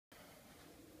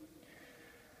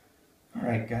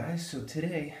Alright guys, so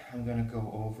today I'm going to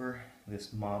go over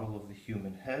this model of the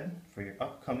human head for your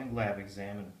upcoming lab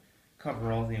exam and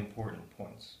cover all the important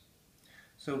points.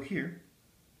 So here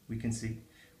we can see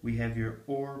we have your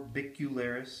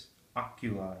orbicularis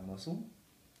oculi muscle,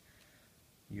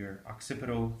 your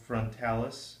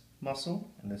occipitofrontalis muscle,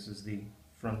 and this is the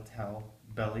frontal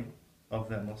belly of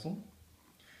that muscle.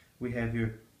 We have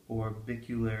your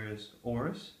orbicularis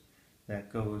oris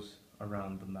that goes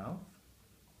around the mouth.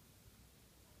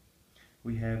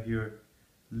 We have your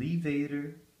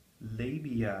levator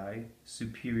labii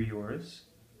superioris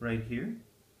right here,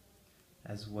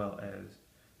 as well as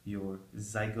your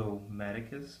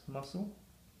zygomaticus muscle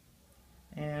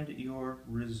and your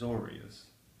risorius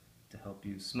to help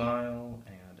you smile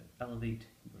and elevate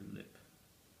your lip.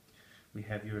 We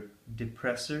have your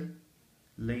depressor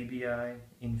labii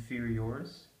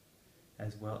inferioris,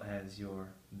 as well as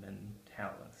your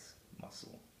mentalis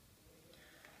muscle.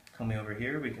 Coming over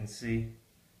here, we can see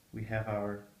we have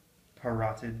our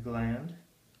parotid gland,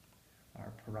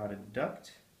 our parotid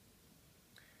duct,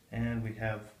 and we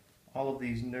have all of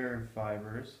these nerve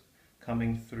fibers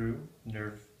coming through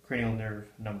cranial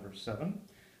nerve number 7.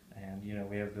 And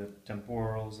we have the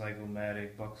temporal,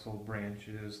 zygomatic, buccal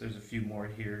branches. There's a few more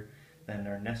here than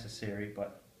are necessary,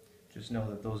 but just know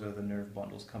that those are the nerve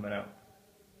bundles coming out.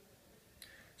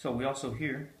 So we also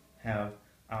here have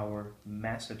our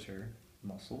masseter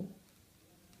muscle.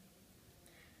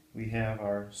 We have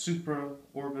our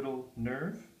supraorbital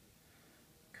nerve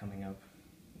coming up,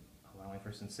 allowing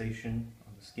for sensation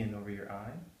on the skin over your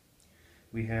eye.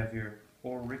 We have your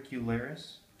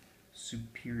auricularis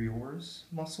superioris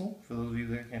muscle, for those of you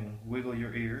that can wiggle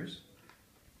your ears.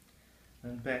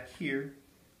 And back here,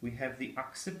 we have the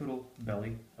occipital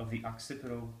belly of the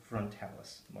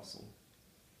occipitofrontalis muscle.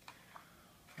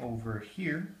 Over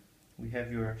here, we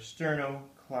have your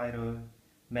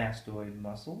sternocleidomastoid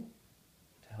muscle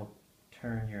to help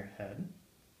turn your head.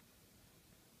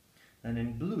 And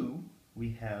in blue,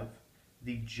 we have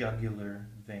the jugular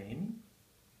vein.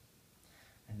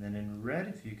 And then in red,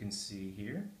 if you can see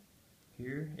here,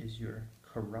 here is your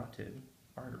carotid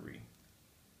artery.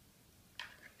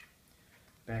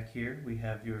 Back here, we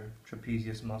have your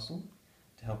trapezius muscle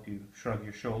to help you shrug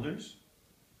your shoulders.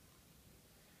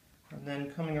 And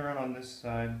then coming around on this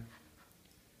side,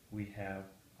 we have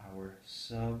our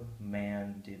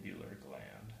submandibular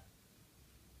gland.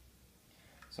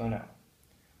 So now,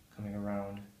 coming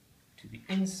around to the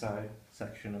inside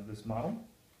section of this model,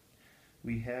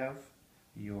 we have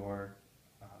your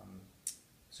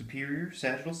superior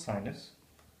sagittal sinus,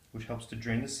 which helps to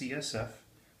drain the CSF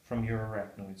from your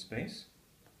arachnoid space.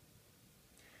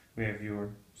 We have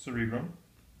your cerebrum,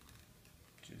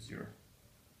 which is your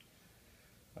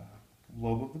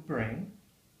lobe of the brain.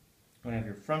 We have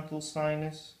your frontal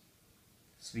sinus,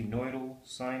 sphenoidal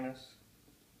sinus.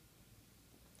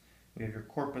 We have your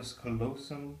corpus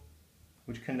callosum,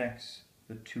 which connects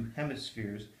the two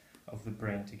hemispheres of the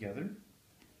brain together.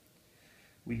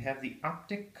 We have the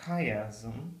optic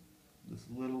chiasm, this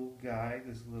little guy,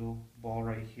 this little ball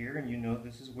right here, and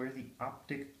this is where the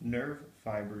optic nerve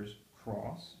fibers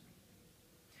cross.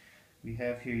 We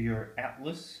have here your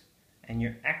atlas and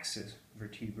your axis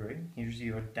vertebrae. Here's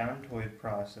your odontoid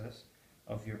process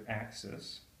of your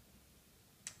axis.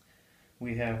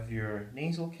 We have your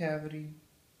nasal cavity,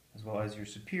 as well as your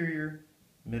superior,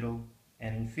 middle,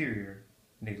 and inferior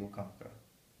nasal concha.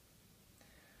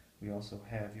 We also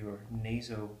have your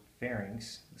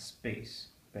nasopharynx, the space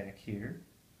back here,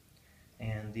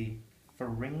 and the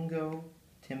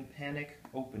pharyngotympanic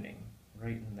opening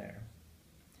right in there.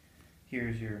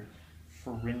 Here's your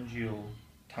pharyngeal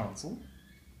tonsil,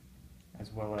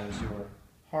 as well as your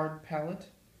hard palate,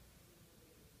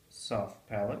 soft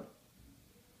palate.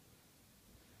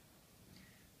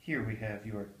 Here we have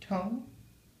your tongue,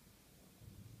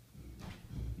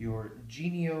 your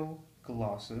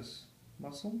genioglossus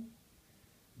muscle,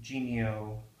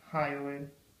 geniohyoid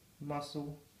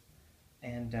muscle,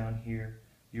 and down here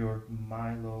your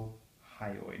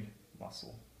mylohyoid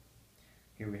muscle.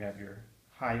 Here we have your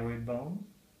hyoid bone,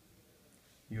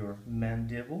 your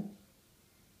mandible.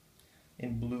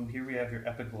 In blue here we have your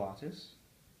epiglottis,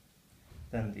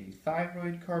 then the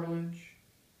thyroid cartilage,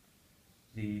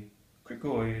 the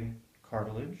cricoid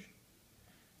cartilage.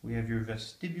 We have your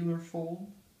vestibular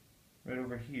fold right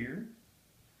over here,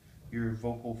 your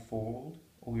vocal fold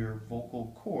or your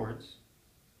vocal cords,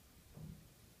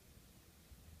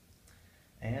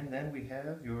 and then we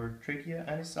have your trachea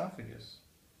and esophagus.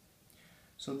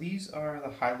 So these are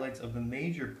the highlights of the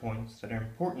major points that are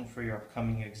important for your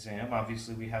upcoming exam.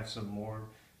 Obviously we have some more: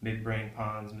 midbrain,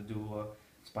 pons, medulla,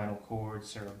 spinal cord,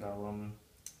 cerebellum,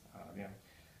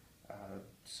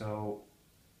 So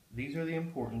these are the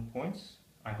important points.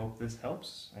 I hope this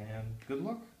helps, and good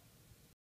luck.